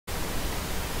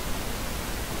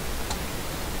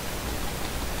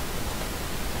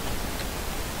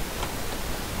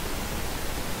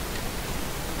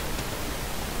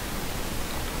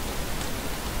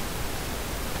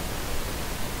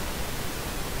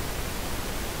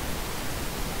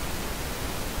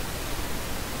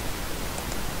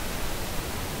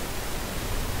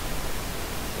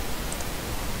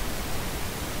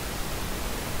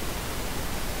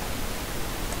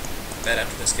bed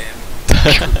after this game.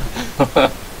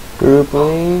 Group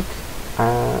link?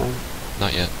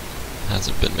 Not yet.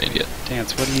 Hasn't been made yet.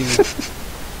 Dance, what do you...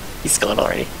 He's gone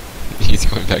already. He's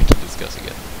going back to discuss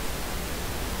again.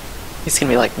 He's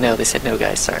gonna be like, no, they said no,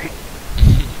 guys, sorry.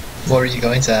 What were you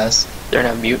going to ask? They're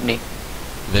not mutiny.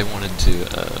 They wanted to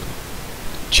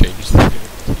change the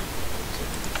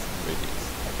radius.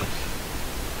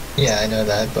 Yeah, I know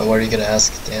that, but what are you going to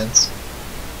ask, Dance?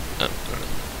 I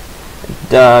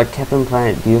don't know. Cappin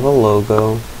Planet, do you have a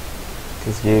logo?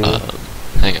 Cause you...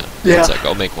 Hang on. Yeah. 1 sec,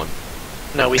 I'll make one.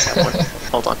 No, we have one.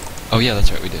 Hold on. Oh yeah,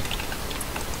 that's right, we did.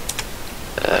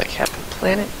 Cappin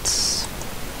Planet.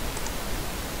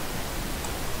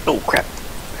 Oh, crap.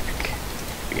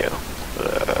 Here we go.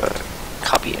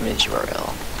 Copy image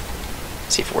URL.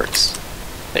 See if it works.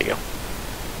 There you go.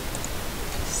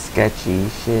 Sketchy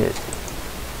shit.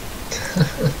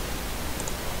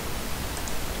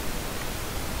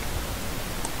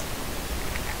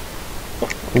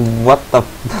 What the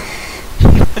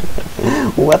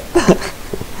what the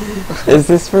is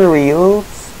this for reals?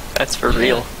 That's for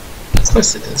real. Of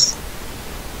course it is.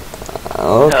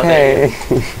 Okay.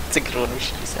 It's a good one, we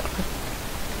should use that one.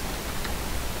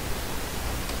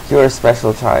 You're a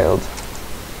special child.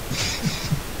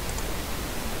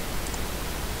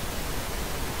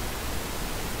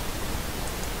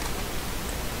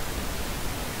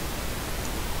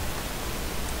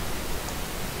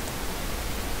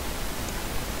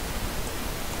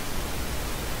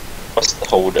 What's the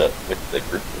hold up with the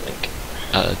group link?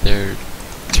 They're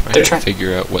trying to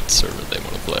figure out what server they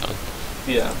want to play on.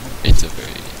 Yeah. It's a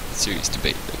very serious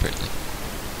debate, apparently.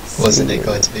 Wasn't it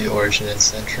going to be Origin and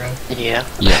Centro? Yeah.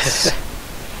 Yes.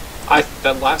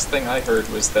 The last thing I heard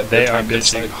was that They they're are trying to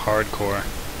bitching decide- hardcore.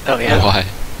 Oh, yeah. Why?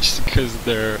 Just because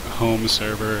their home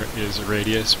server is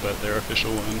Radius, but their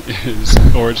official one is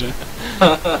Origin.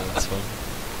 That's fun.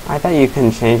 I thought you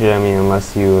couldn't change it, I mean,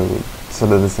 unless you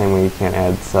sort of the same way you can't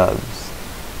add subs.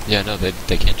 Yeah, no, they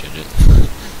can't change it.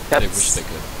 They wish they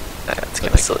could. That's But kind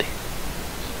of they silly.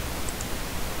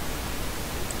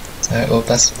 Alright, well,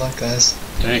 best of luck, guys.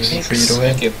 Thanks. Rooting for you to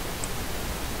win. Thank you.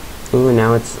 Ooh,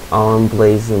 now it's all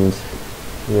emblazoned.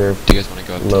 Your Do you guys want to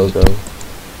go up logo. to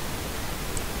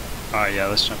Alright, yeah,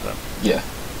 let's jump up. Yeah.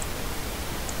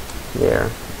 There.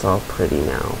 It's all pretty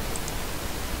now.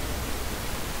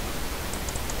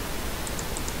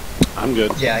 I'm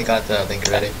good. Yeah, I got the link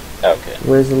ready. Okay.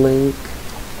 Where's the link?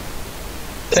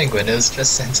 Penguin, it was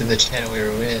just sent in the channel we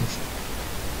were in.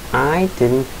 I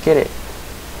didn't get it.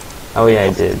 Oh yeah,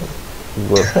 I did.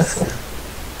 Whoops.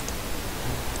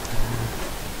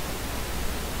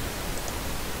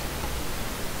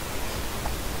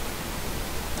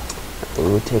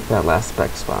 Ooh, take that last spec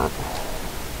spot.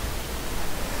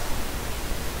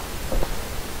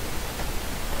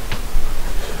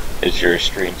 Is your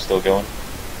stream still going?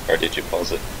 Or did you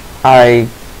pause it? I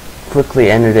quickly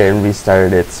ended it and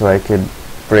restarted it so I could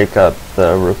break up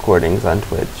the recordings on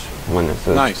Twitch when it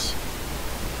was. Nice.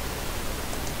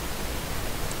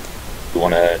 You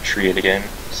want to tree it again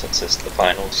since it's the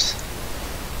finals?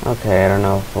 Okay, I don't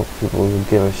know if people would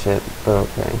give a shit, but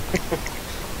okay.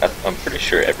 I'm pretty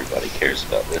sure everybody cares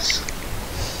about this.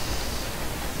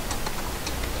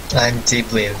 I'm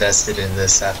deeply invested in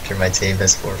this after my team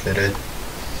has forfeited.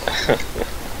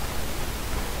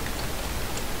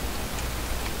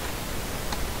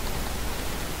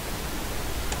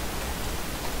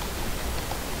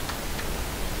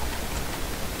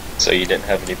 So you didn't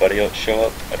have anybody else show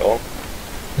up at all?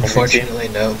 Unfortunately,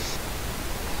 no.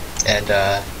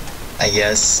 And, I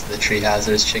guess the tree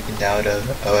hazards chickened out of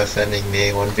OFMing me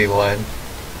 1v1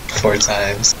 4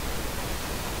 times.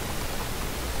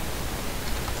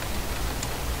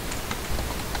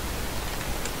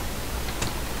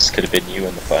 This could have been you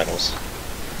in the finals.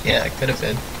 Yeah, it could have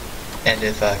been. And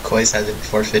if Koi's hasn't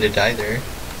forfeited either,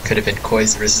 could have been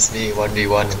Koi's versus me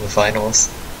 1v1 in the finals.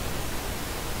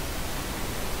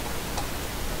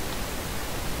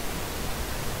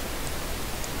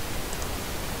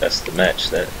 That's the match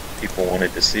that people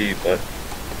wanted to see, but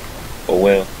oh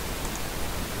well. I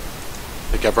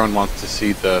think everyone wants to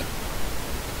see the,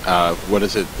 what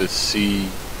is it, the C,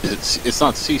 it's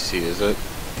not CC, is it?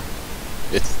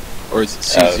 It's, or is it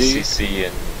CZ? CC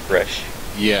and Fresh.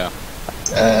 Yeah.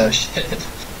 Oh shit.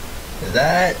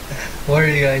 That? What are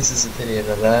you guys' opinion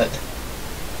on that?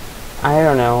 I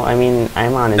don't know. I mean,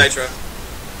 I'm on it. Nitro.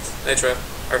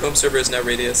 Our home server is now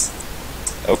Radius.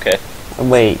 Okay.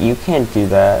 Wait, you can't do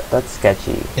that. That's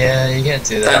sketchy. Yeah, you can't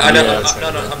do that. I know. Yeah,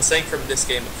 No. I'm saying from this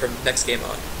game, from next game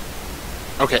on.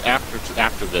 Okay, after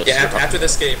this. Yeah, after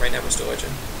this game, right now we're still watching.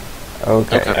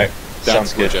 Okay. Alright, That's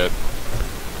sounds good. legit.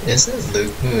 Isn't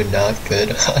Luke Moon not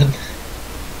good on?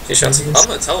 Hey, Shansi, I'm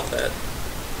gonna tell him that.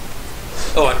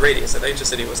 Oh, on Radius. I thought you just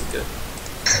said he wasn't good.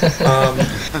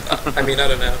 I mean, I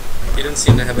don't know. He didn't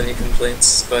seem to have any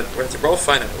complaints, but we're all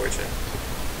fine at Origin.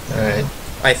 Alright.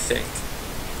 I think.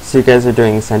 So you guys are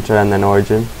doing Centra and then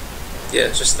Origin? Yeah,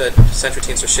 it's just that Centra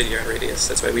teams are shittier on Radius.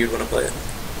 That's why we would want to play it.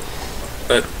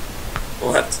 But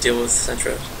we'll have to deal with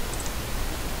Centra.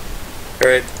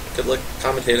 Alright, good luck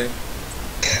commentating.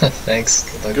 Thanks.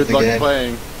 Good luck Good with the luck game.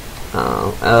 playing.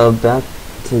 Back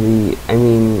to the, I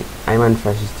mean, I'm on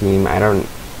Fresh's team.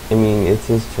 It's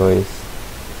his choice.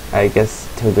 I guess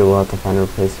Tojo will have to find a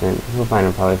replacement. He'll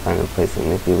probably find a replacement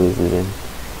if he loses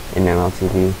in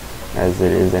MLTV, as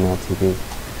it is in LTV.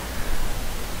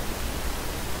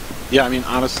 Yeah, I mean,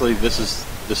 honestly, this is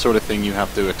the sort of thing you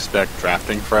have to expect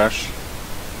drafting Fresh.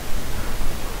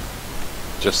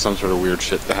 Just some sort of weird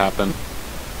shit to happen.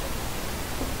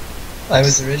 I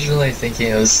was originally thinking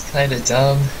it was kind of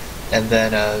dumb, and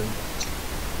then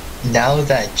now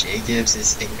that J Gibbs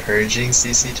is encouraging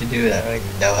CC to do it, I don't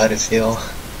even know how to feel.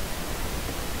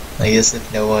 I guess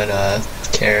if no one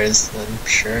cares, then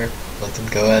sure, let them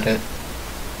go at it.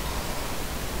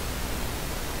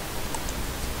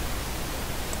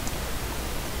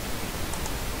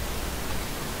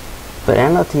 But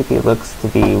MLTV looks to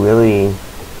be really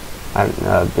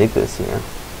big this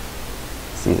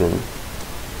season.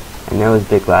 I know it was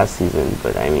big last season,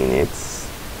 but I mean,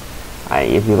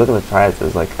 if you look at the tries,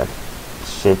 there's like a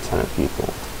shit ton of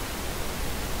people.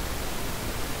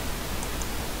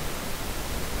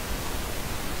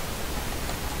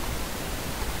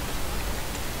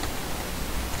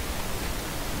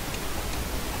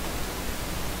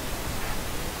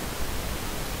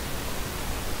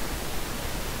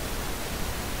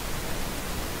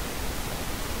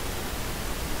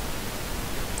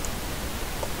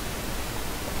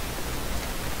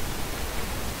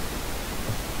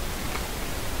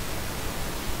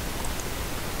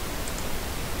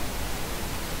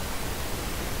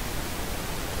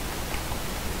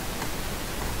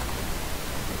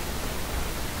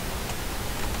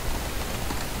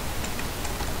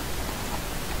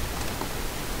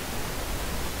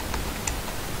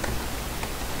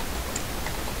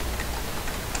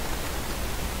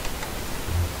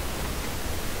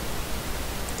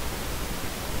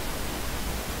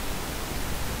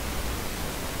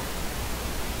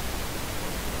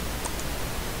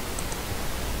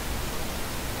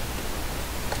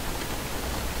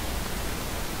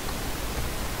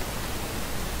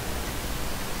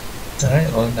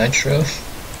 Alright, well, Nitro.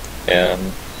 Yeah,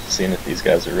 I'm seeing if these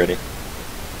guys are ready.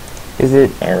 Is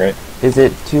it Alright.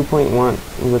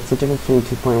 2.1? What's the difference between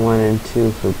 2.1 and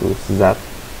 2 for boost? Is that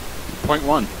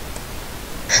 0.1.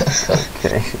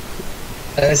 okay?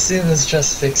 I assume it's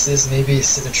just fixes, maybe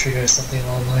symmetry or something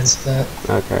along the lines of that.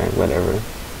 Okay, whatever.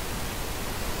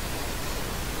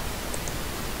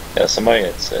 Yeah, somebody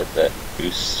had said that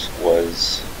boost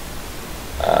was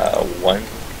one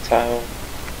tile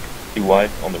too wide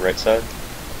on the right side.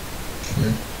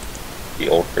 The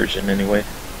old version, anyway.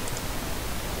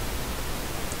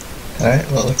 Alright,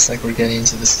 well, it looks like we're getting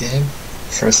into this game.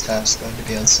 First half's going to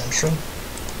be on Central.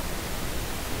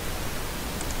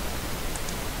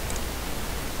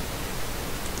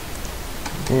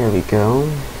 There we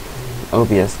go.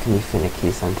 OBS can be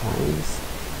finicky sometimes.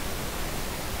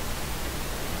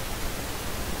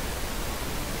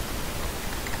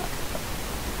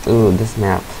 Ooh, this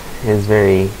map is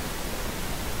very...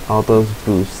 all those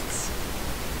boosts.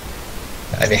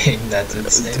 I mean, that's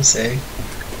its namesake.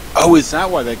 Oh, is that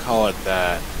why they call it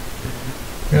that?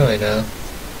 Really, no.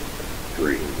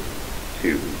 3,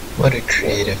 2. What a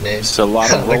creative name. It's a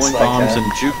lot of Looks rolling like bombs a-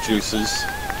 and juke juices.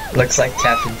 Looks like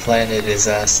Cappin Planet is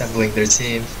assembling their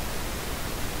team.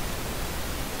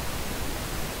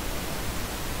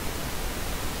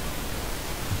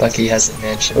 Bucky hasn't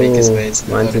managed to make his Ooh, way to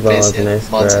the Monty voted Ball base is a yet.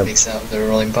 nice Monty grab. makes out with a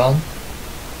rolling bomb.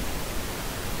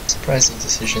 Surprising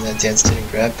decision that Dance didn't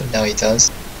grab, but now he does.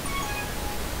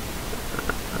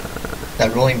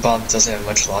 That rolling bomb doesn't have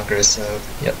much longer, so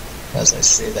yep, as I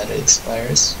say that it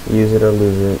expires. Use it or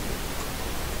lose it.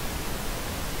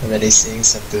 Already seeing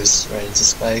some boosts right into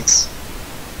spikes.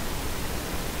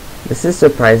 This is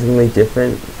surprisingly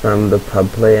different from the pub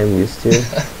play I'm used to.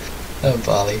 Oh,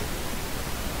 Bali.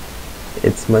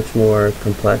 It's much more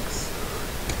complex.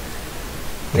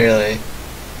 Really?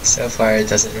 So far it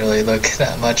doesn't really look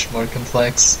that much more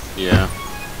complex. Yeah.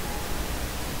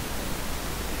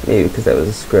 Maybe because I was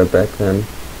a scrub back then.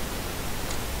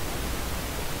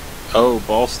 Oh,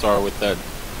 Ballstar with that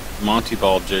Monty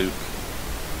Ball juke.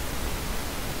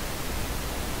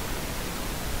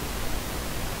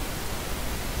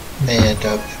 May end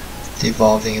up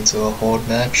devolving into a hold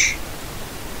match.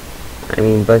 I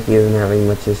mean, Bucky isn't having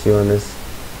much issue on this.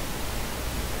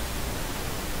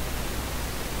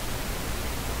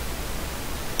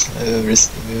 Oh,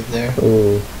 risky move there.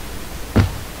 Ooh.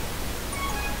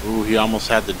 Ooh, he almost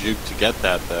had the juke to get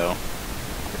that, though.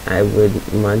 I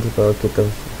would Monty Ball get the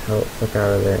fuck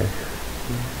out of there.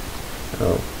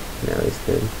 Oh, now he's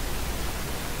good.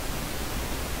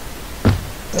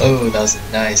 Oh, that was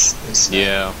a nice boost.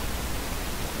 Yeah.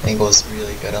 Angle was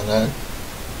really good on that.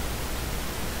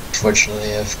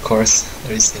 Fortunately, of course,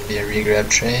 there's going to be a regrab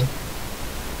train.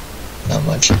 Not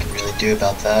much you can really do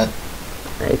about that.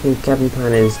 I think Cappin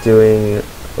is doing.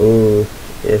 Ooh,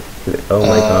 if. Oh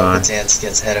my god. The dance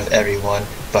gets ahead of everyone.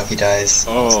 Bucky dies.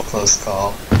 Oh. It's a close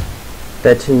call.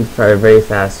 That changed very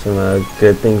fast from a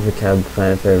good thing for Cappin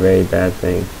to a very bad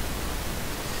thing.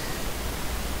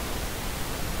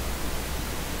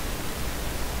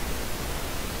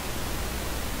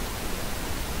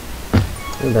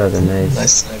 Oh, that was a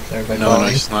Nice snipe there by Bali.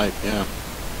 Nice snipe, yeah.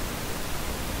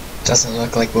 Doesn't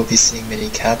look like we'll be seeing many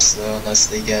caps though, unless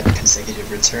they get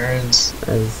consecutive returns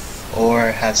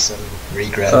or have some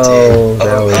regrab tape.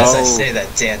 As I say,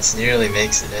 that dance nearly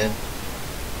makes it in.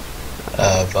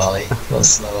 Volley, a little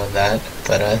slow on that,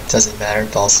 but doesn't matter.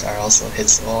 Ball star also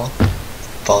hits the wall.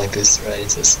 Volley boosts right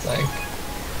into his flank.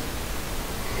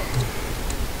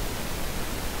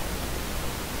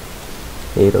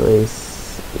 Fatal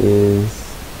Ace is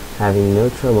having no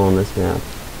trouble on this map.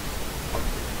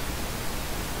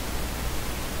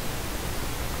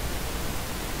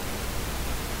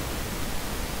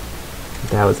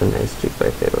 That was a nice juke by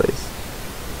Fatal Ace.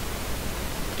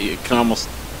 You can almost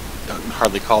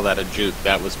hardly call that a juke.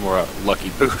 That was more a lucky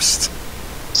boost.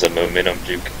 It's a momentum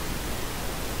juke.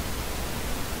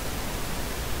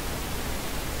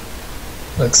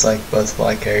 Looks like both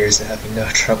fly carriers are having no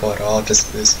trouble at all,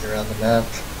 just boosting around the map.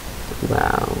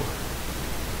 Wow.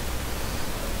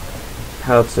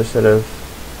 Power-ups are sort of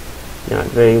not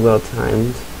very well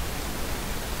timed.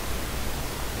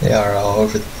 They are all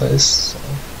over the place, so.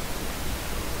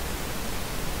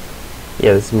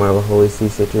 Yeah, this is more of a Holy See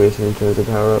situation in terms of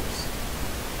power-ups.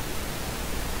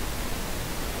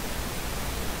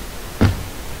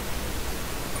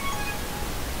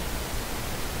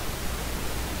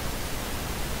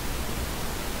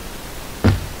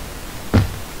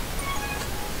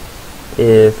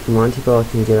 If Monty Ball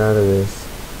can get out of this,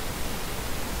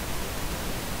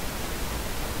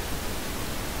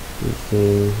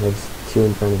 he has two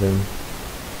in front of him.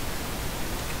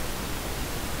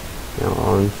 Now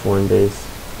all in foreign base.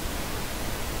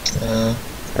 Oh,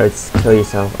 it's kill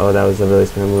yourself. Oh, that was a really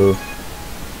smart move.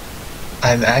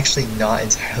 I'm actually not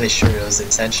entirely sure it was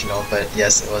intentional, but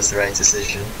yes, it was the right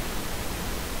decision.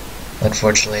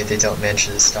 Unfortunately, they don't manage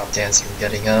to stop Dance from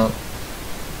getting out.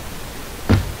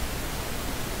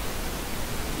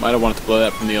 Might have wanted to blow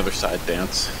that from the other side,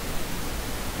 Dance.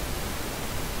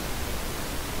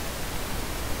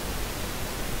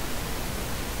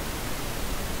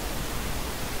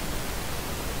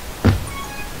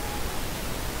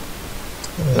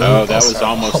 Oh, that was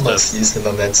almost used the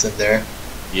momentum there.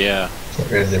 Yeah. Get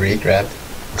rid of the regrab.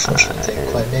 Unfortunately,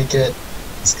 didn't quite make it.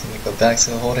 It's going to go back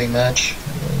to a holding match.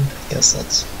 And I guess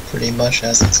that's pretty much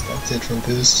as expected from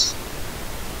boosts.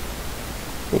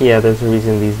 Yeah, there's a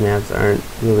reason these maps aren't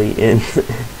really in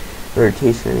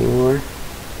rotation anymore.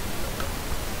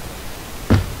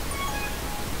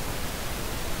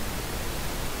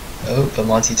 Oh, but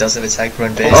Monty does have attack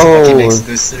run base. Oh. Bucky makes the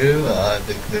boost through.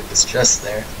 The move is just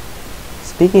there.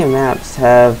 Speaking of maps,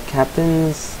 have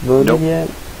captains voted yet?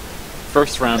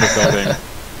 First round of voting.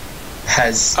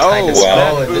 Has kind of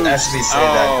and actually say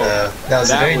that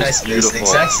was a very nice boost. The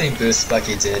exact same boost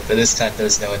Bucky did, but this time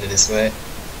there's no one in his way.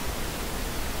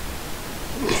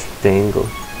 Dangle.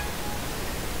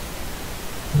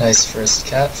 Nice first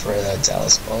cap for that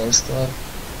Dallas Ballers Club.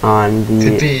 On the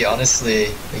could be honestly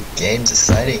a game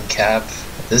deciding cap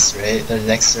at this rate. Their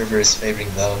next server is favoring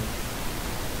them,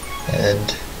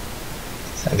 and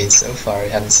I mean so far we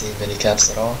haven't seen many caps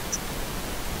at all.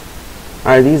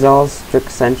 Are these all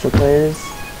strict Central players?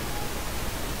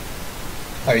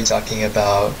 Are you talking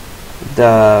about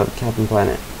the Cappin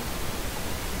Planet?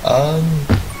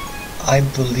 I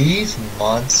believe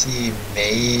Monty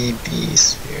may be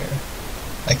Sphere.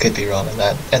 I could be wrong on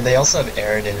that. And they also have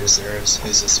Aaron in reserves,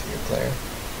 who's a Sphere player.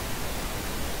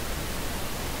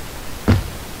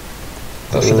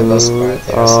 But for the most part,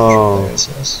 they are Central players,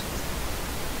 yes.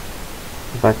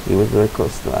 Bucky was really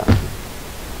close to that.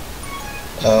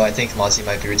 Oh, I think Monty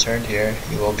might be returned here.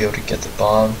 He won't be able to get the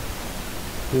bomb.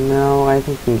 No, I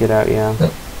think he can get out, yeah.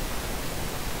 Nope.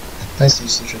 Nice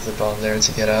usage of the bomb there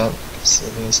to get out.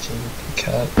 Saving his team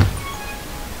cat.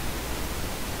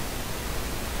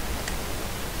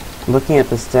 looking at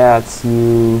the stats,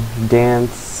 you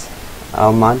dance,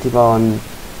 Monty Ball and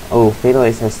Fatal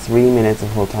Ace has 3 minutes of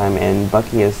whole time, and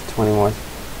Bucky has 3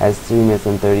 minutes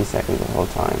and 30 seconds of whole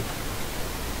time.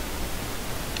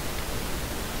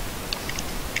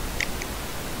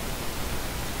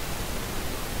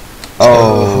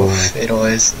 Oh, Fatal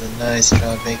Ace did a nice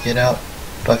job making it out.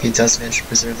 Bucky does manage to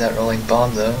preserve that rolling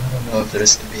bomb though. I don't know if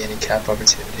there's going to be any cap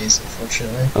opportunities,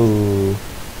 unfortunately. Oh.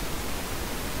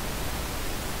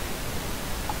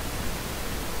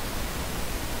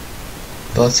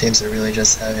 Both teams are really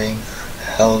just having a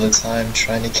hell of a time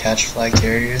trying to catch flag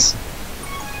carriers.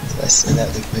 I see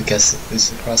that Luke gets the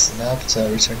boost across the map to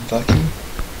return Bucky.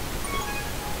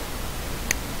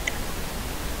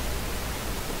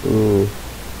 Ooh.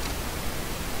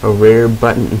 A rare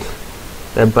button.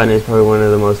 That button is probably one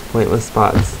of the most pointless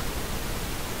spots.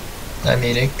 I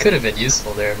mean, it could have been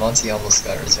useful there. Monty almost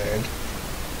got returned.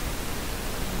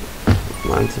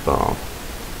 Monty Ball.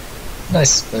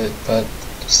 Nice split, but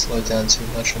slowed down too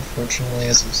much, unfortunately,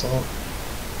 as a result.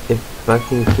 If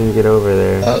Bucky can get over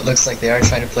there. Oh, it looks like they are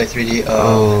trying to play 3D.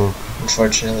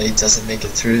 Unfortunately, it doesn't make it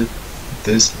through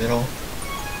boost middle.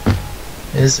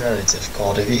 It is rather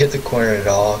difficult. If you hit the corner at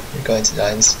all, you're going to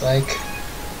die in the spike.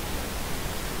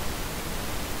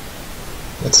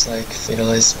 Looks like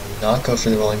Fatal Ace will not go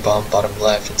for the rolling bomb bottom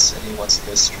left. Instead, he wants to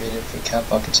go straight in for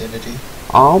cap opportunity.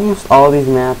 Almost all these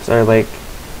maps are like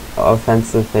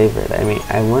offensive favorite. I mean,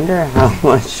 I wonder how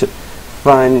much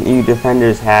fun you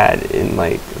defenders had in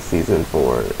like season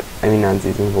 4. I mean, not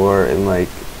season 4, in like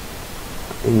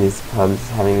in these pubs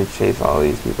having to chase all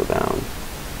these people down.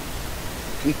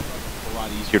 It's a lot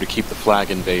easier to keep the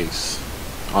flag in base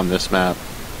on this map.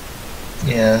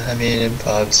 Yeah, I mean, in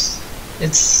pubs,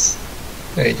 it's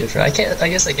very different. I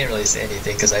guess I can't really say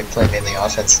anything because I play mainly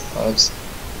offensive pubs.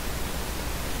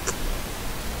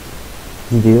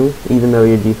 You do, even though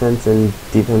your defense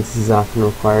is often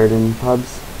required in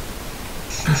pubs.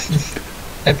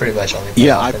 I pretty much only play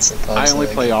offensive pubs. I only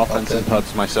play offensive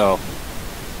pubs myself.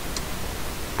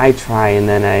 I try, and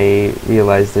then I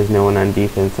realize there's no one on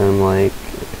defense, and I'm like,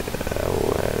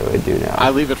 what do I do now? I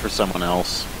leave it for someone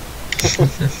else.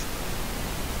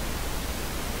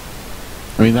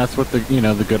 I mean, that's what the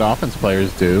good offense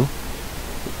players do.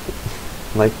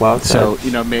 Like wild So,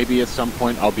 maybe at some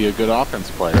point I'll be a good offense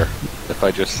player if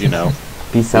I just,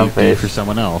 be selfish for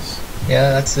someone else.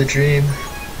 Yeah, that's the dream.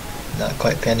 Not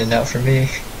quite panning out for me.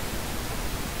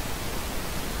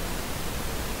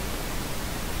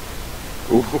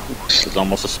 Ooh, it's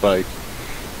almost a spike.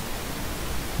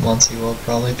 Monty will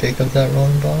probably pick up that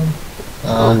rolling bomb.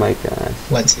 Oh my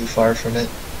gosh. Went too far from it.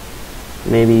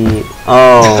 Maybe.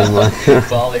 Oh my god.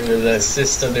 Volley with the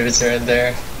assist on the return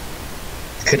there.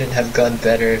 Couldn't have gone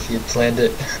better if he had planned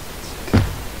it.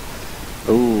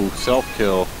 Ooh,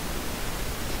 self-kill.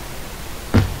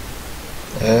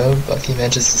 Oh, Bucky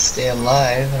manages to stay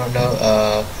alive. I don't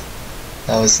know,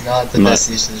 that was not the best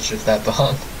usage of that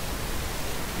bomb.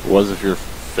 Was if you're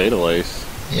Fatal Ace.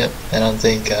 Yep, I don't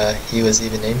think he was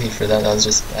even aiming for that. That was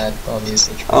just bad bomb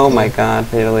usage. Oh my god,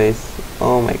 Fatal Ace.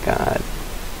 Oh my god.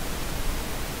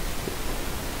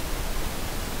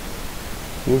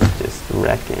 He's just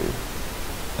wrecking.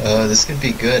 This could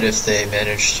be good if they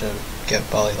manage to get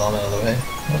Bali Llama out of the way.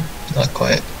 Well, not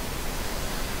quite.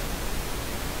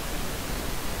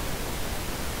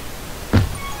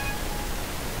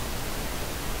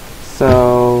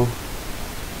 So,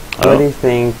 what do you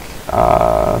think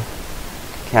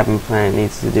Cappin Planet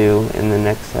needs to do in the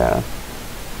next half?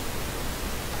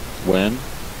 When?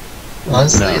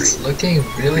 Honestly, it's looking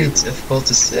really difficult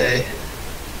to say.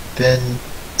 Been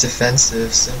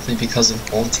defensive simply because of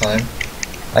hold time.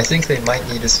 I think they might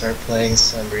need to start playing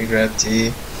some regrab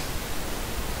D.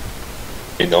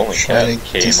 It only try to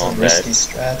came do some on risky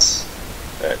strats.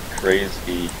 that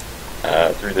crazy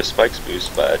through the spikes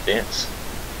boost by Dance.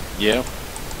 Yeah.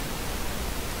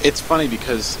 It's funny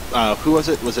because who was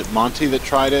it? Was it Monty that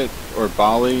tried it or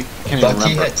Bali? Can't even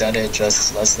Bucky remember. had done it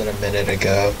just less than a minute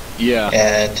ago. Yeah.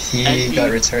 And he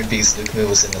got returned because Luke Moo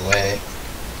was in the way.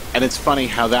 And it's funny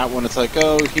how that one, it's like,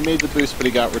 oh, he made the boost, but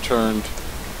he got returned.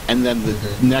 And then the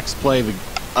next play, the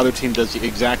other team does the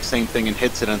exact same thing and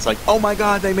hits it, and it's like, oh my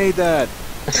god, they made that!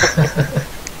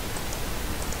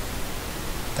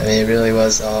 I mean, it really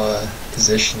was all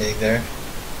positioning there.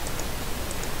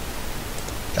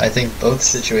 I think both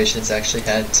situations actually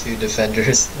had two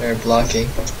defenders there blocking.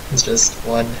 It's just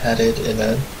one had it in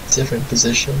a different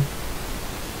position.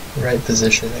 Right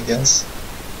position, I guess.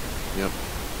 Yep.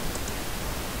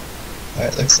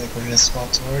 Alright, looks like we're gonna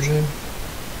swap to Origin.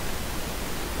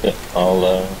 Yeah,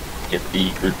 I'll get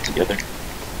the group together.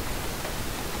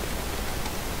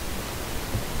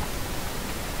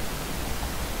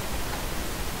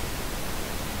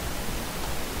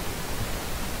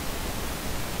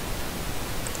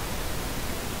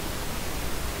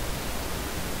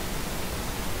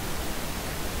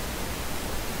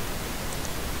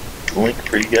 the link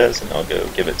for you guys, and I'll go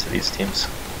give it to these teams.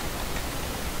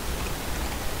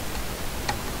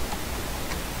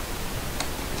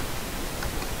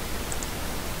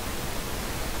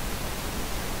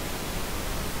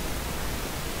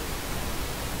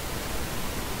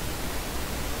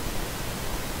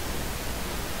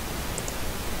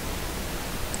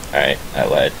 Alright, I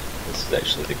lied. This is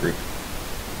actually the group.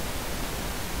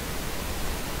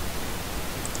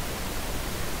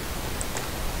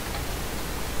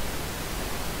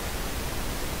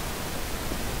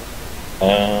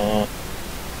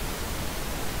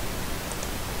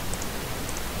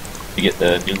 You get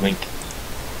the new link?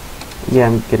 Yeah,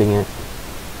 I'm getting it.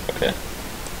 Okay.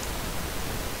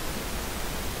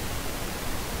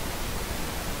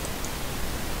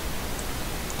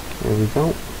 There we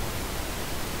go.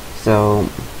 So,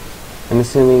 I'm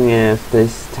assuming if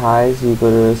this ties, you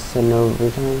go to send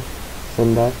overtime?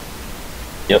 Send back?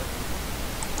 Yep.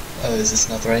 Oh, is this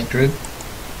not the right group?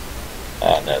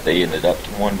 No, they ended up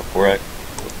in one before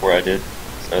I did.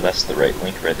 So that's the right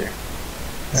link right there.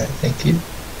 Alright, thank you.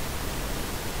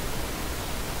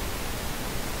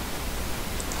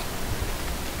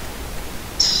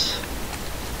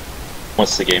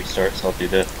 Once the game starts, I'll do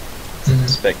the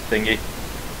spec thingy.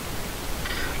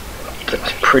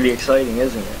 That's pretty exciting,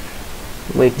 isn't it?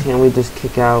 Wait, can't we just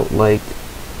kick out, like,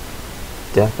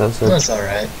 Death of Search? That's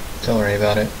alright. Don't worry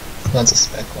about it. That's a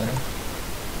spec winner.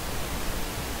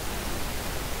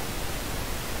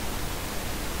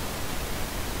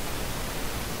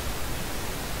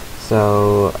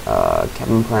 So,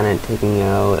 Cappin Planet taking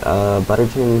out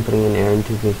Butterton and putting in Aaron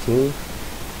 215.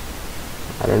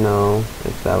 I don't know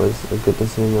if that was a good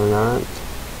decision or not.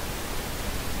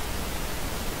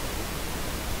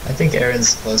 I think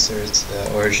Aaron's closer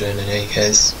to Origin in any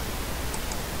case.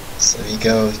 So if you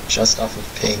go just off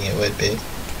of ping, it would be.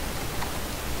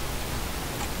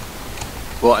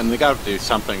 Well, and they got to do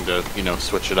something to,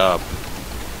 switch it up.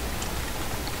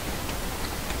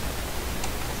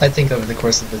 I think over the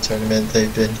course of the tournament,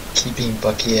 they've been keeping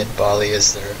Bucky and Bali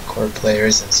as their core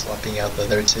players and swapping out the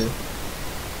other two.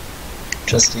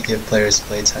 Just to give players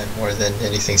playtime more than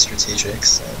anything strategic,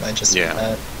 so it might just be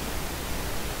that.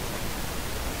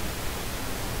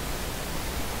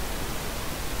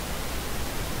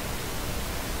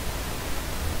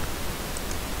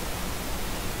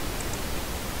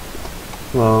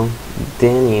 Well,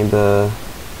 Danny, the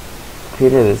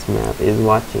creator of this map, is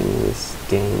watching this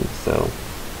game, so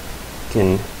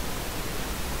can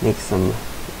make some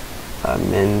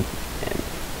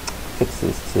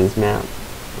fixes to his map,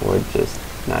 or just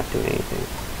not do anything.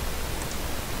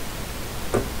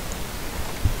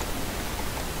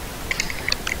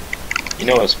 You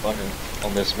know what's fun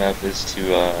on this map is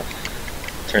to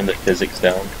turn the physics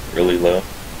down really low,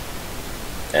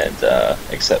 and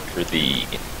except for the,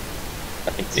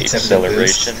 I think the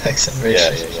acceleration.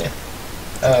 Yeah.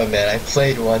 Oh man, I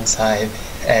played one time,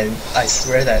 and I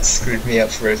swear that screwed me up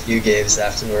for a few games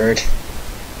afterward.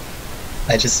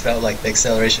 I just felt like the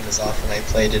acceleration was off when I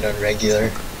played it on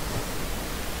regular.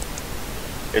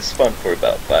 It's fun for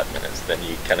about 5 minutes, then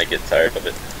you kind of get tired of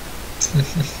it.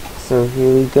 So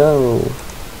here we go.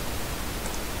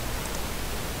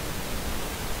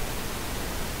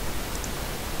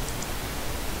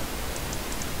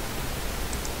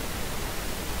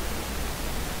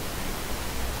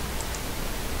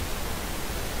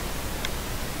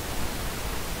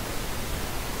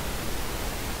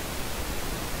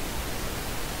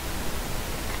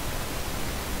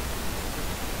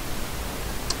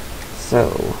 So,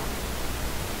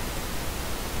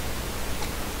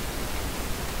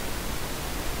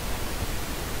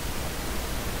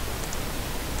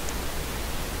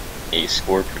 Any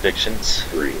score predictions?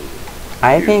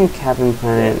 I think Cappin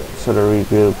Planet sort of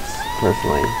regroups,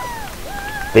 personally.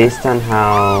 Based on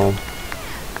how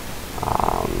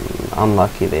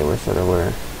unlucky they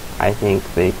were, I think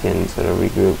they can sort of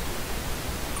regroup.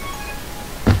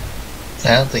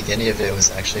 I don't think any of it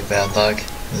was actually bad luck.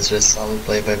 It was just solid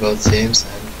play by both teams,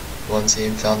 and one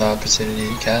team found the opportunity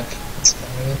to cap. That's kind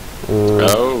of it. Ooh.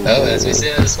 Oh, as we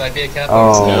see, this might be a cap.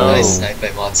 Oh, no. Nice snipe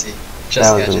by Monty.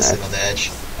 Just catches him on the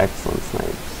edge. Excellent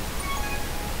snipes.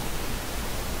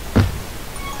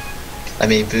 I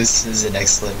mean, Boost is an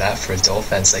excellent map for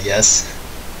Dolphins, I guess.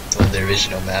 It's one of the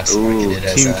original maps marketed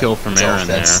as a kill from Aaron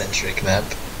there. Dolphins-centric map.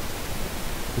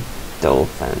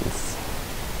 Dolphins.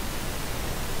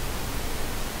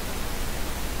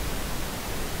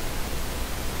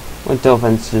 What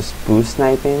Dolphins, just boost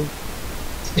sniping?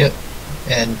 Yep.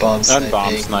 And bomb sniping. And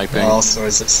bomb sniping. All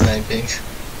sorts of sniping.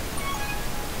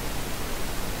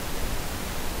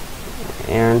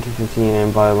 Aaron 215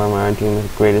 and Body Lemon are doing the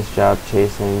greatest job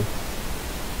chasing.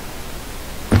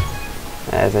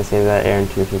 As I say that, Aaron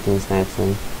 215 snipes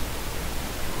him.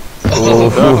 Oh,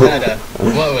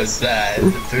 what was that?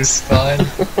 The boost spawn?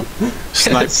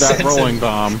 Snipe that rolling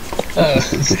bomb. Oh,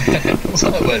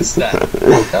 what was that?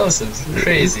 That was some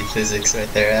crazy physics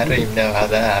right there. I don't even know how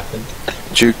that happened.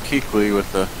 Juke Keekley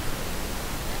with the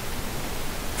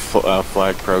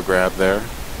flag pro grab there.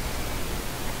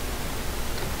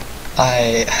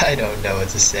 I don't know what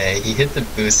to say. He hit the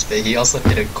boost, but he also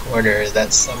hit a corner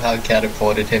that somehow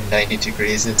catapulted him 90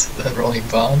 degrees into the rolling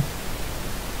bomb.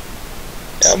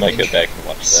 Yeah, I might go back and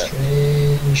watch that.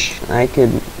 Strange.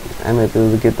 I might be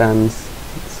able to get that on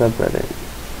subreddit.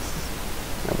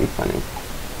 That'd be funny.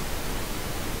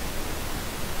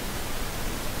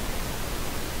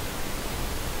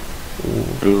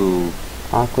 Ooh.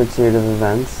 Awkward series of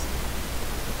events.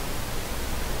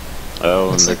 Oh,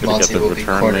 Looks and like they're gonna Monty get the will be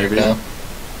return cornered maybe. now.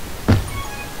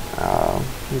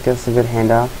 I guess a good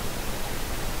handoff.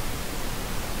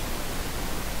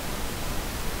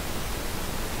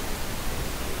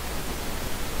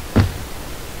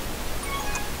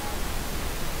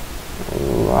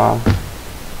 Ooh,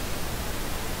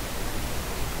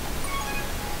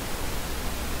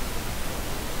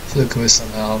 Fluku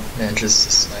somehow manages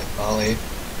to snipe volley.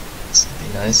 This would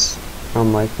be nice.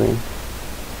 unlikely.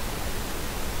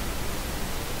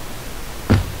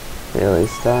 Bailey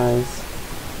dies.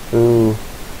 Ooh.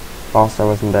 Ballstar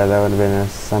wasn't there. That would have been a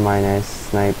semi-nice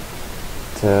snipe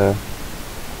to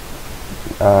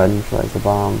neutralize the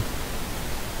bomb.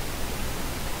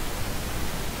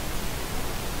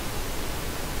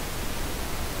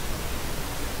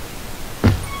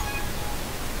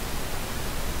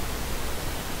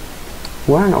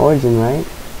 We're on Origin, right?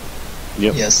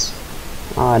 Yep. Yes.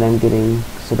 Odd, I'm getting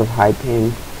sort of high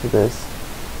ping to this.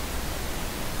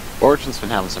 Origin's been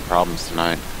having some problems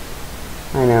tonight.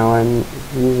 I know, and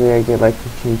usually I get like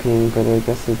 15 ping, but I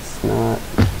guess it's not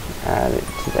added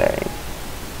today.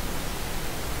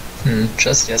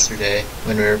 Just yesterday,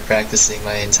 when we were practicing,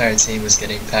 my entire team was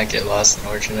getting packet lost in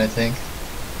Origin, I think.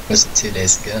 Was it 2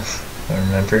 days ago? I don't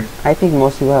remember. I think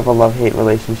most people have a love-hate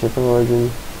relationship with Origin.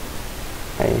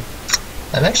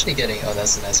 I'm actually getting... Oh,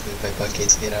 that's a nice move by Bucky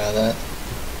to get out of that.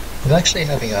 I'm actually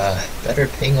having a better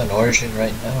ping on Origin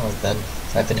right now than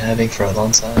I've been having for a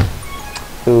long time.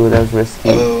 Ooh, that was risky.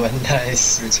 Oh, a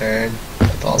nice return.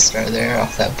 The ball star there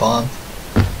off that bomb.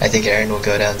 I think Aaron will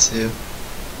go down too.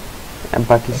 And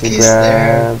Bucky should Bucky's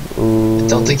grab. Ooh. I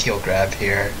don't think he'll grab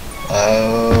here.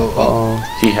 Oh, well,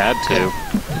 Oh, He had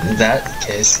to. in that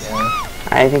case, yeah.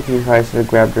 I think he probably should have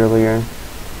grabbed earlier.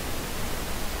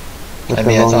 With I the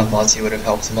mean, I wrong- thought Monty would have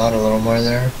helped him out a little more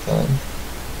there, but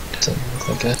didn't look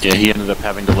like it. Yeah, he ended up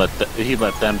having to he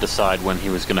let them decide when he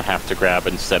was going to have to grab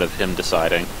instead of him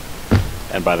deciding.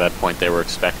 And by that point, they were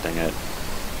expecting it,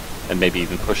 and maybe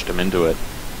even pushed him into it.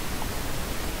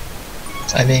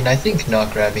 I mean, I think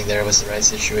not grabbing there was the right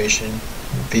situation.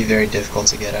 It would be very difficult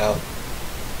to get out.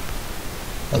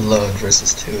 Alone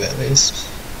versus two, at least.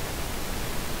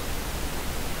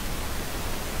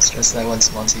 It's just that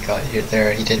once Monty got hit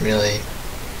there, he didn't really...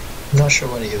 I'm not sure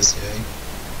what he was doing.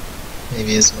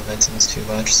 Maybe his momentum was too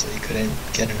much, so he couldn't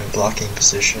get in a blocking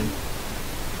position.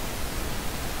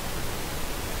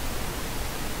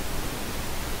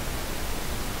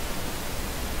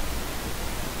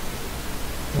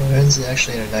 Lorenz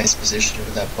actually in a nice position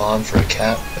with that bomb for a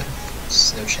cap, but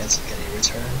there's no chance of getting a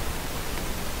return.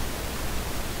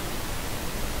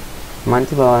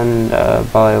 Montebello and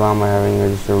Balai Lama are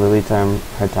having just a really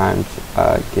hard time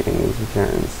getting these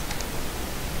returns.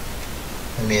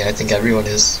 I mean, I think everyone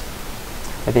is.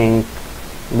 I think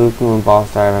Luku and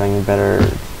Ballstar are having better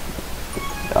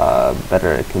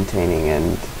at containing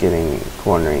and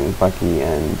cornering Bucky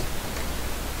and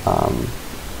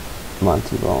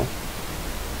Montebello.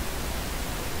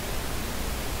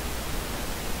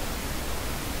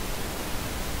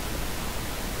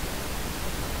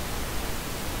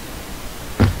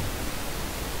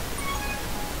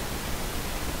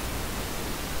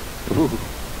 Ooh.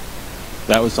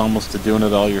 That was almost to doing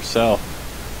it all yourself.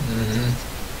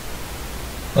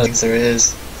 Well, there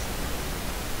is.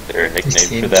 There a Your nickname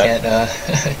team for that?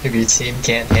 can't, if your team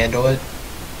can't handle it,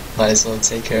 might as well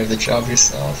take care of the job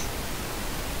yourself.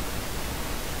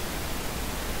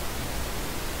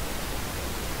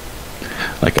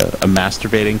 Like a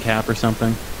masturbating cap or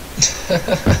something?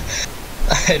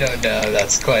 I don't know,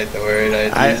 that's quite the word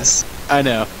I'd use. I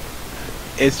know.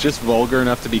 It's just vulgar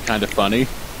enough to be kind of funny.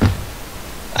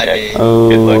 I mean,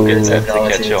 Good luck Oh, at that to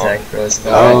technology catch on. attack pros.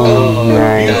 Oh,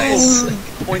 nice.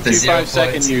 The 0.25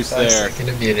 second use 0.25 there. second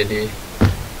immunity.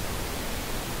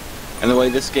 And the way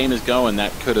this game is going,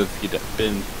 that could have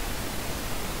been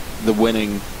the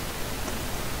winning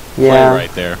play Yeah,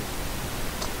 right there.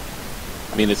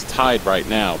 I mean, it's tied right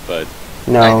now, but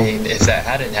No. I mean, if that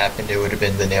hadn't happened, it would have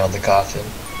been the nail in the coffin.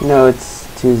 No, it's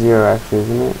 2-0 actually,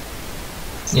 isn't it?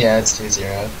 Yeah, it's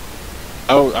 2-0.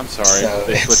 oh, I'm sorry. So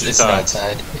They switched it's not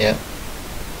sides. tied, yeah.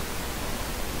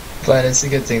 But it's a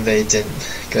good thing they didn't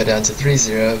go down to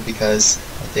 3-0 because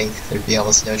I think there'd be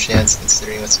almost no chance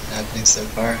considering what's been happening so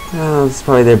far. Oh, it's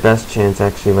probably their best chance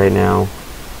actually right now.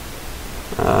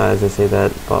 As I say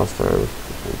that, ball star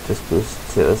just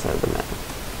boosts to the other side of the map.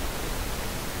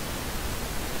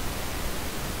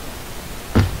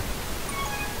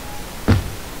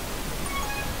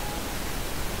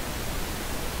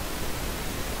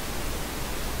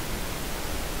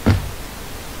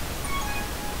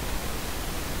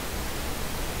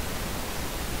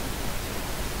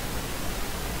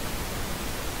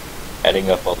 Adding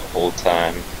up all the whole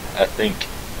time, I think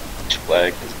each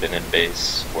flag has been in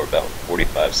base for about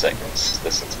 45 seconds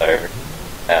this entire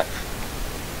half.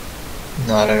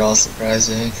 Not at all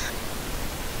surprising.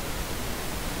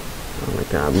 Oh my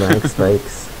god, lag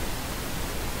spikes.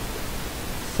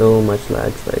 So much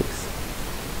lag spikes.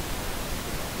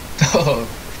 Oh,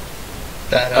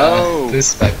 that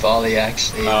boost by Bali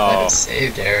actually might have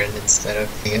saved Aaron instead of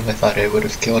him. I thought it would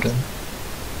have killed him.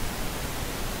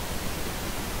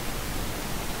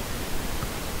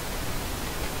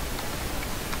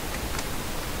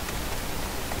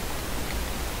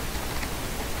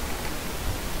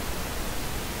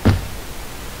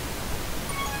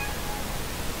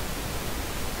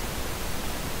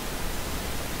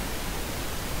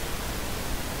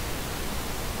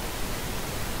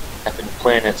 Cappin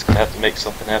Planet's gonna have to make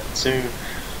something happen soon.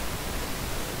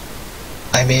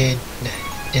 I mean,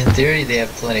 in theory they have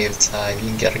plenty of time. You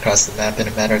can get across the map in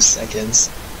a matter of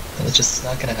seconds. And it's just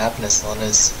not going to happen as long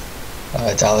as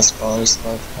Dallas Ballers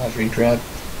have regrab.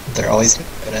 They're always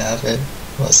going to have it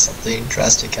unless something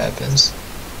drastic happens.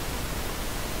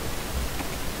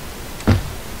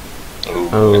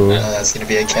 Oh. That's going to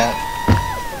be a cap.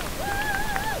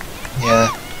 Yeah,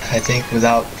 I think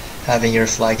without having your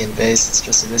flag in base, it's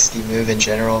just a risky move in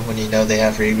general when you know they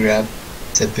have regrab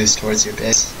to boost towards your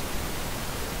base.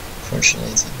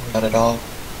 Fortunately, it's not at all.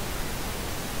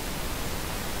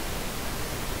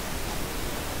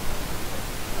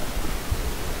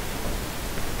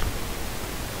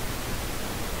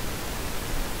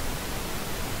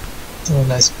 Oh,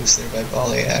 nice boost there by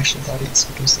Bali. I actually thought he'd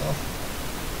screwed himself.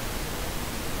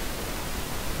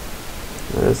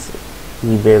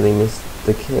 He barely missed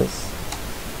the kiss.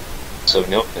 So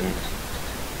Nilton,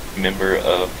 member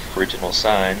of Original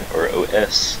Sign, or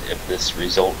OS, if this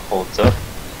result holds up,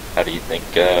 how do you think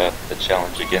the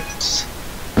challenge against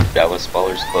Dallas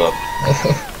Ballers Club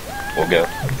will go?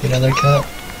 That'll be another cut.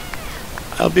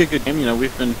 That'll be a good game. You know,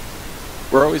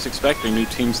 we're always expecting new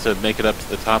teams to make it up to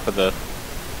the top of the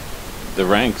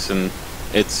ranks, and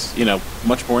it's, you know,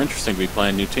 much more interesting to be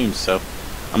playing new teams. So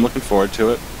I'm looking forward to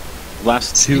it.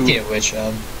 Last two. Speaking of which,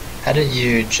 hadn't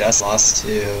you just lost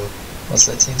to what's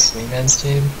that team? Swingman's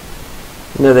team?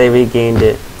 No, they regained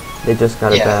it. They just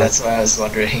got it back. Yeah, that's why I was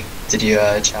wondering. Did you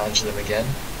challenge them again?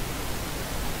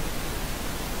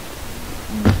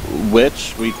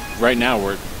 Which right now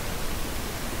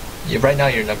Right now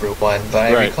you're number one,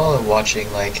 but I recall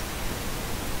watching like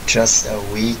just a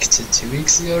week to 2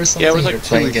 weeks ago or something. Yeah, it was like you're 2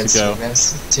 playing weeks against ago.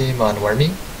 Swingman's team on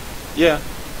Wormy. Yeah,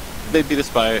 they beat us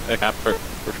by a cap or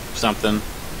something.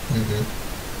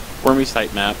 Mm-hmm. Wormy's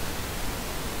tight map.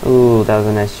 Ooh, that was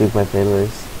a nice juke by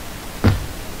Fiddlers.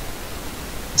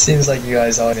 Seems like you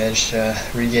guys all managed to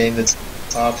regain the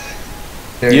top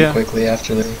very quickly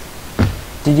after the.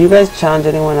 Did you guys challenge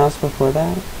anyone else before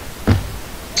that?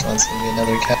 That's gonna be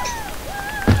another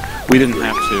cap. We didn't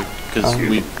have to because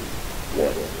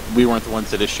we weren't the ones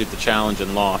that issued the challenge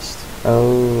and lost.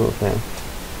 Oh, okay.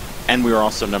 And we were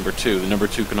also number two. The number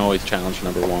two can always challenge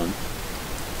number one.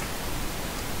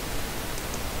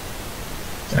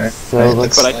 So,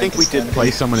 but I think we did play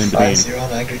someone in between 5-0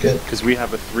 on aggregate. because we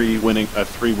have a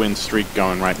three-win streak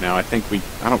going right now. I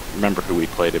don't remember who we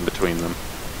played in between them.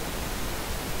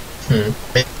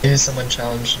 Maybe someone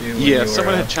challenged you. When Yeah, you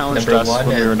someone were, had challenged us when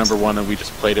we were number one, and we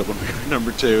just played it when we were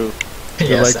number two.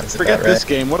 Yeah, like, sounds forget about this right.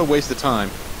 game. What a waste of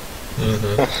time.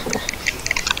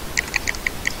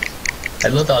 I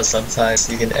love how sometimes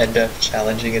you can end up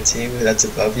challenging a team that's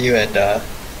above you and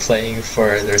playing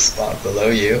for their spot below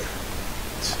you.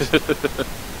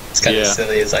 It's kind of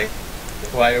silly. It's like,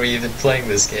 why are we even playing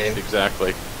this game?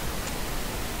 Exactly.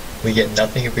 We get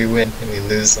nothing if we win, and we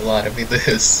lose a lot if we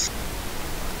lose.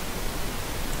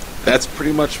 That's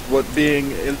pretty much what being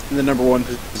in the number one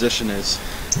position is.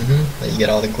 But you get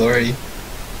all the glory.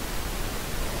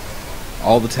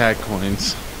 All the tag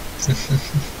coins.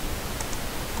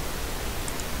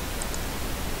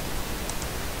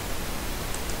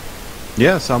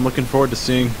 Yeah, so I'm looking forward to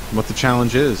seeing what the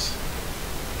challenge is,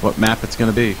 what map it's going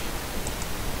to be.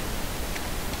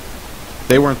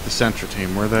 They weren't the Centra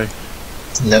team, were they?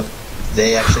 Nope.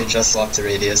 They actually just swapped to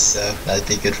Radius, so that'd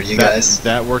be good for you guys.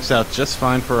 That works out just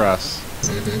fine for us.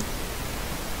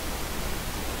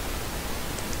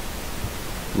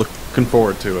 Looking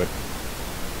forward to it.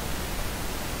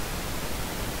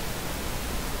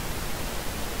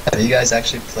 Have you guys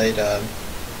actually played a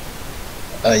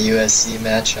USC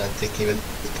match on Thinking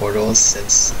with Portals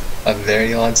since a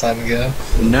very long time ago?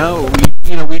 No,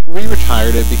 we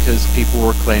retired it because people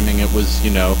were claiming it was,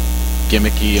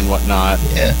 gimmicky and whatnot.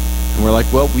 Yeah. And we're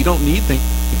like, well, we don't need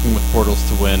Thinking with Portals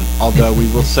to win. Although we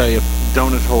will say if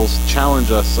Donut Holes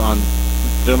challenge us on...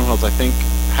 Donut Holes, I think,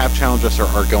 have challenged us or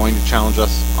are going to challenge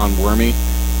us on Wormy.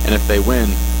 And if they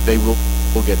win, they will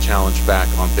get challenged back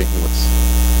on Thinking with...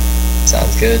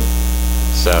 Sounds good.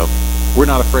 So, we're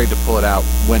not afraid to pull it out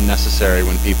when necessary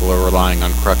when people are relying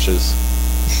on crutches.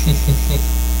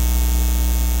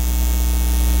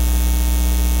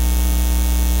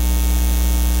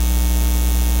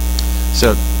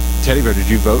 So, Teddy Bear, did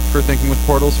you vote for Thinking with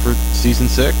Portals for Season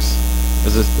 6?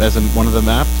 As in one of the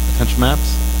potential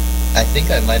maps? I think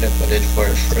I might have voted for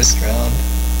it first round.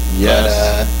 Yes.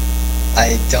 But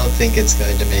I don't think it's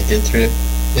going to make it through.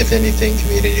 If anything,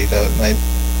 community vote might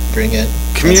bring it.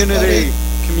 Community!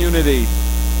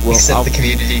 Well, Except the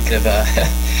community could have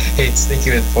hates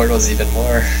Thinking with Portals even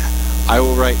more. I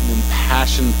will write an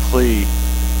impassioned plea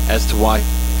as to why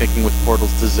Thinking with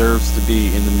Portals deserves to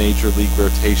be in the Major League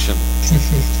rotation.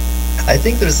 I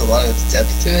think there's a lot of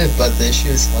depth to it, but the issue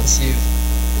is once you've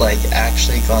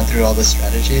actually gone through all the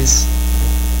strategies,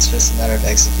 it's just a matter of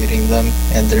executing them,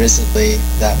 and there isn't really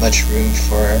that much room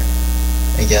for,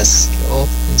 I guess, skill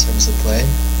in terms of play.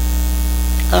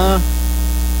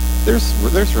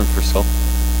 There's room for skill.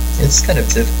 It's kind of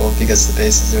difficult because the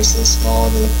bases are so small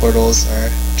and the portals are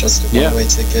just a one-way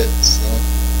ticket, so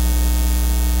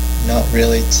not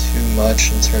really too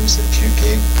much in terms of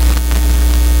juking.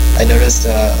 I noticed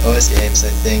OS games, I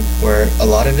think, where a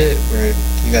lot of it, where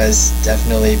you guys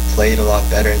definitely played a lot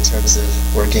better in terms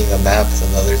of working the map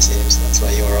than the other teams, and that's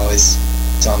why you were always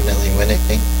dominantly winning.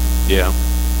 Yeah.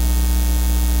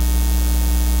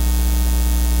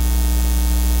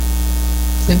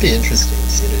 It'd be interesting to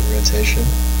see it in rotation.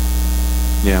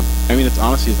 Yeah. I mean, it's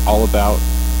all about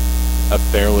a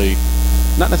fairly,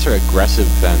 not necessarily aggressive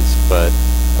fence, but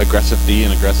aggressive D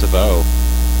and aggressive O.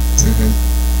 Mm-hmm.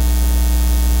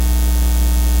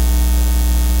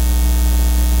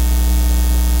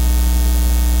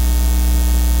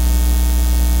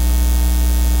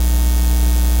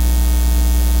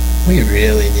 We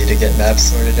really need to get maps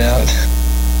sorted out.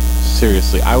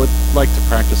 Seriously, I would like to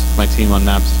practice with my team on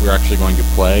maps we're actually going to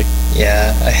play.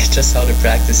 Yeah, I just held a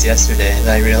practice yesterday, and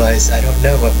I realized I don't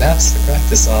know what maps to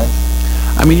practice on.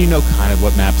 I mean, you know kind of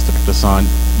what maps to practice on.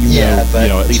 You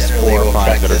know at least 4 or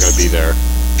 5 that are going to be there.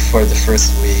 For the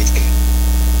first week,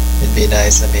 it'd be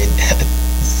nice. I mean,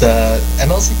 the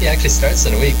MLCP actually starts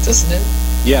in a week, doesn't it?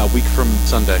 Yeah, a week from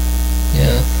Sunday.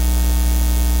 Yeah.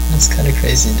 That's kind of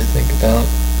crazy to think about.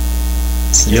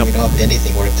 Since we don't have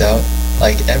anything worked out.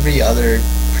 Like every other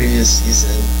previous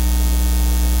season,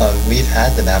 we've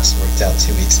had the maps worked out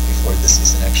 2 weeks before the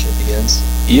season actually begins.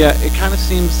 Yeah, it kind of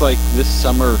seems like this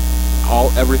summer,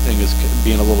 everything is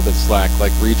being a little bit slack.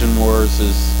 Like Region Wars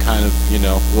is kind of a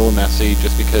little messy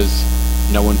just because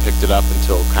no one picked it up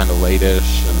until kind of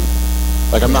late-ish, and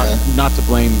I'm not to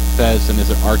blame Fez and is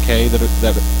it RK that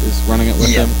is running it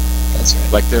with him? That's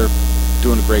right. Like they're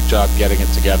doing a great job getting it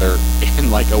together in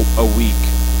a week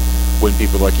when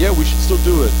people are like, yeah, we should still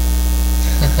do it.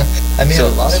 I mean, a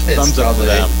lot of it's probably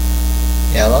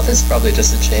a lot of it's probably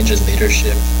just a change in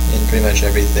leadership in pretty much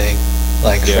everything,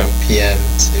 from PM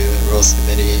to rules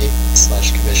committee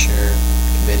 / commissioner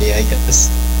committee, I guess,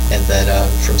 and then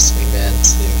from swingman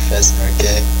to Fez and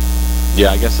RK.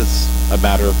 Yeah, I guess it's a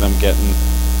matter of them getting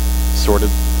sorted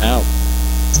out.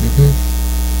 Mm-hmm.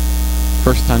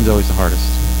 First time's always the hardest.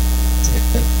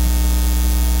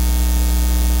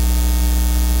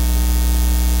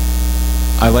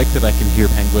 I like that I can hear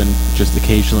Penguin just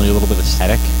occasionally a little bit of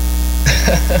static.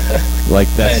 Like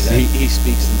that's he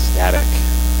speaks in static.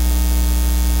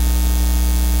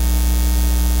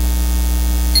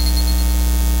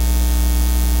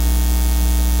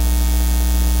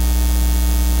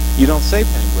 You don't say,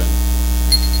 Penguin.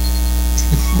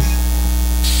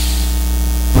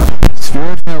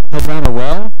 Spirit fell down a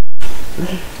well?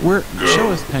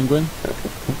 Show us, Penguin.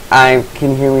 Can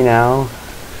you hear me now?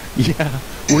 Yeah.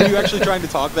 Were you actually trying to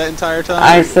talk that entire time?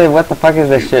 I said, what the fuck is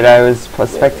this shit? I was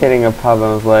spectating a pub and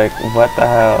I was like, what the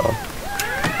hell?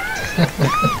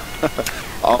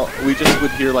 we just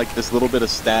would hear like this little bit of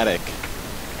static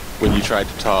when you tried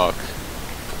to talk.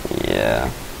 Yeah.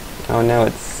 Oh no,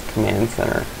 it's Command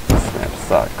Center. This map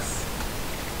sucks.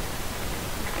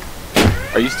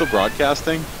 Are you still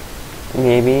broadcasting?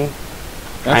 Maybe.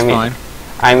 That's fine.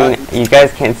 I mean, you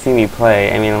guys can't see me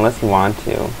play. I mean, unless you want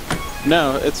to.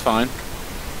 No, it's fine.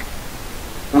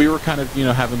 We were kind of,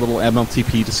 having a little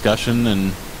MLTP discussion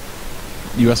and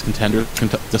U.S. contender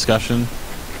discussion.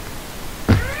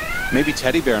 Maybe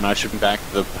Teddy Bear and I should be back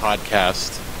to the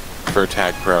podcast for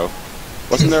Tag Pro.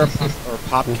 Wasn't there a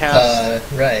podcast?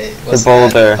 Right. The Was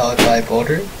Boulder. that followed by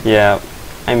Boulder? Yeah,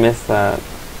 I missed that.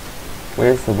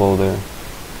 Where's the Boulder?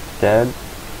 Dead?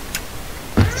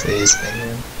 Please,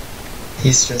 man.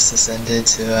 He's just ascended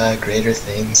to greater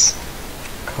things.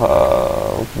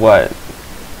 What?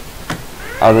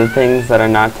 Other things that are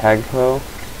not Tag Pro?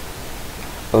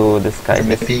 Oh, this guy Or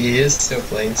just... maybe he is still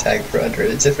playing Tag Pro under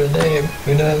a different name.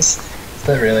 Who knows?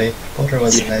 But really, Boulder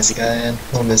was a nice guy, and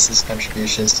we'll miss his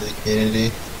contributions to the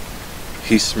community.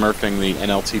 He's smurfing the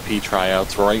NLTP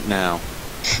tryouts right now.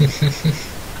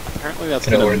 Apparently that's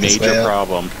been a major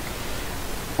problem.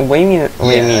 What do you mean?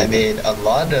 I mean, a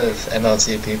lot of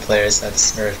MLTP players have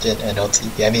smurfed in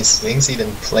NLTP. I mean, Swings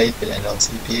even played in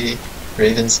NLTP.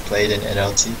 Ravens played in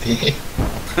NLTP.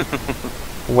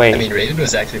 Wait. I mean, Raven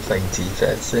was actually playing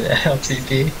defense in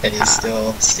NLTP, and he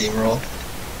still steamrolled.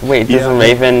 Wait, doesn't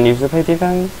Raven usually play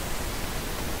defense?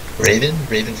 Raven?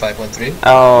 Raven 513?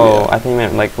 Oh, I think you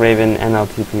meant like Raven,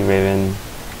 NLTP Raven.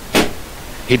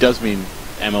 He does mean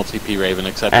MLTP Raven,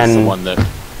 except it's the one that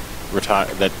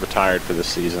retired for this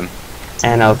season.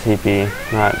 NLTP,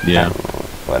 not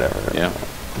whatever. Yeah.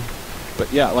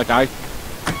 But yeah, like I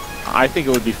think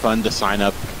it would be fun to sign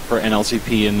up for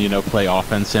NLTP and play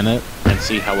offense in it and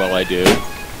see how well I do.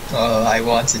 Oh, I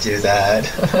want to do that.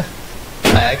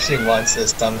 I actually want to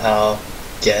somehow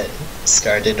get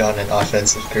started on an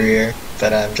offensive career,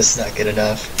 but I'm just not good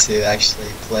enough to actually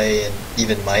play in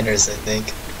even minors, I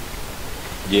think.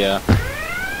 Yeah.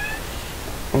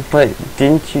 But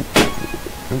didn't you...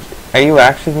 Are you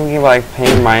actually thinking about like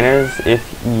playing minors if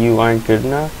you aren't good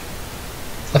enough?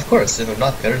 Of course, if I'm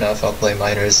not good enough, I'll play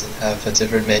minors and have a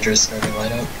different major starting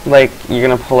lineup. Like, you're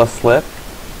gonna pull a slip?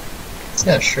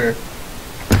 Yeah, sure.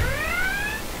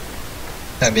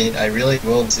 I mean, I really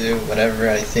will do whatever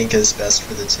I think is best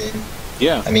for the team.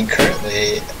 Yeah. I mean,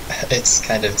 currently, it's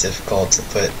kind of difficult to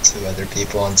put two other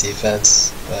people on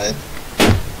defense, but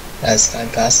as time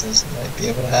passes, it might be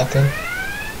able to happen.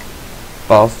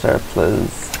 Ballstar,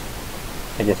 please.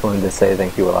 I just wanted to say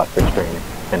thank you a lot for training.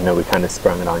 I know we kind of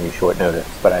sprung it on you short notice,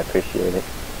 but I appreciate it.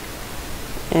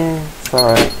 Yeah, it's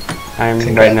alright. I'm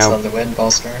Congrats right now... on the win,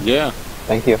 Ballstar. Yeah.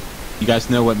 Thank you. You guys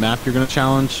know what map you're going to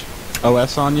challenge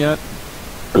OS on yet?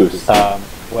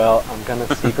 Well, I'm going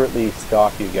to secretly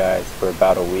stalk you guys for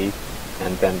about a week,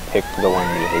 and then pick the one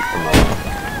you hate the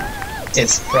most.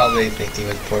 It's probably Thinking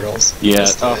with Portals. Yeah.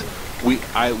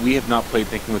 We have not played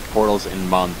Thinking with Portals in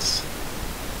months.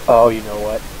 Oh, you know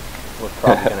what? We're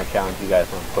probably going to challenge you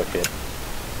guys on Push It.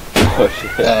 Push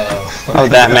It. Oh,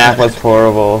 that map was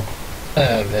horrible.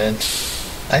 Oh, man.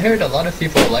 I heard a lot of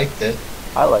people liked it.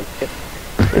 I liked it.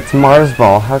 It's Mars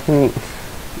Ball. How can you...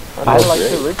 I like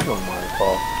the original Mars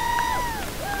Ball.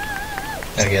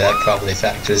 Okay, that probably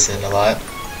factors in a lot.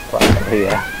 Probably,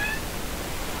 yeah.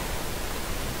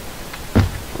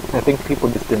 I think people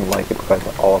just didn't like it because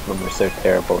all of them were so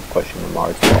terrible at pushing the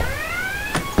Mars Ball.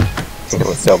 It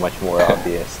was so much more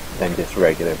obvious than just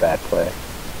regular bad play.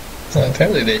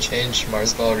 Apparently they changed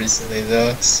Mars Ball recently,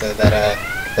 though, so that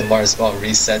the Mars Ball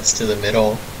resets to the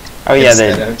middle. Oh yeah,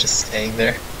 instead of just staying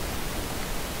there.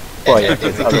 Well, yeah,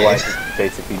 because otherwise it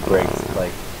basically breaks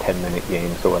like 10-minute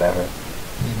games or whatever.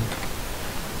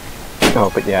 Oh,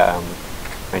 but yeah,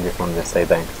 I just wanted to say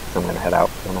thanks. I'm gonna head out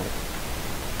for the night.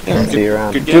 And see you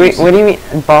around. What do you mean,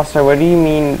 Ballstar? What do you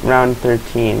mean round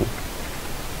 13?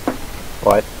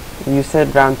 What? You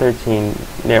said round 13.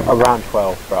 Yeah. Around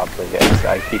 12, probably. Yes,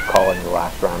 I keep calling the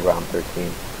last round round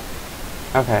 13.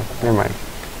 Okay, never mind.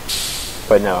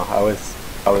 But no, I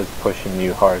was pushing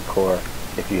you hardcore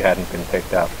if you hadn't been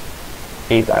picked up.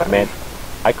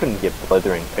 I couldn't get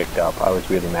Blithering picked up. I was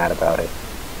really mad about it.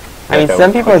 I mean,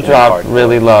 some people dropped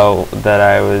really low that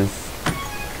I was...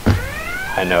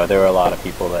 I know, there are a lot of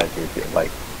people that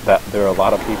like that. There are a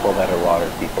lot of people that are water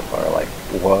people who are like,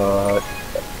 what?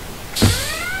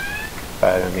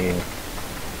 But I mean,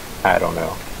 I don't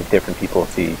know. Different people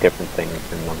see different things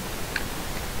in them.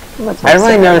 I don't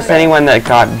really notice anyone that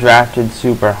got drafted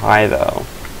super high, though.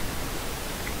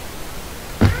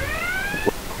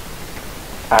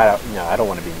 I don't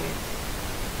want to be mean.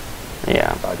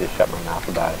 Yeah. So I'll just shut my mouth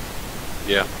about it.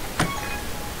 Yeah.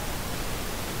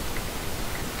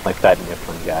 Like that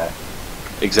Mifflin guy.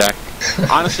 Exactly.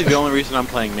 Honestly, the only reason I'm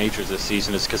playing Majors this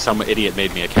season is because some idiot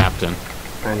made me a captain.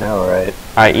 I know, right?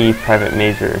 I.e. Private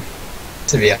Major.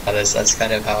 To be honest, that's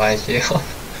kind of how I feel.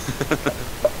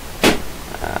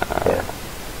 Yeah.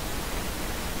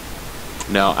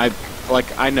 No,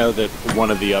 I know that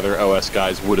one of the other OS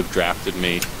guys would have drafted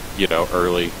me,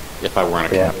 early if I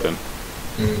weren't a Yeah. captain.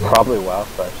 Probably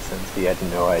Wildflesh, since he had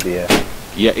no idea.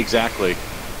 Yeah, exactly.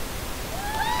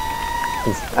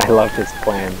 I loved his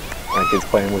plan. Like, his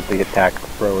plan was to attack,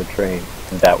 throw a train,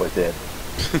 and that was it.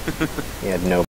 He had no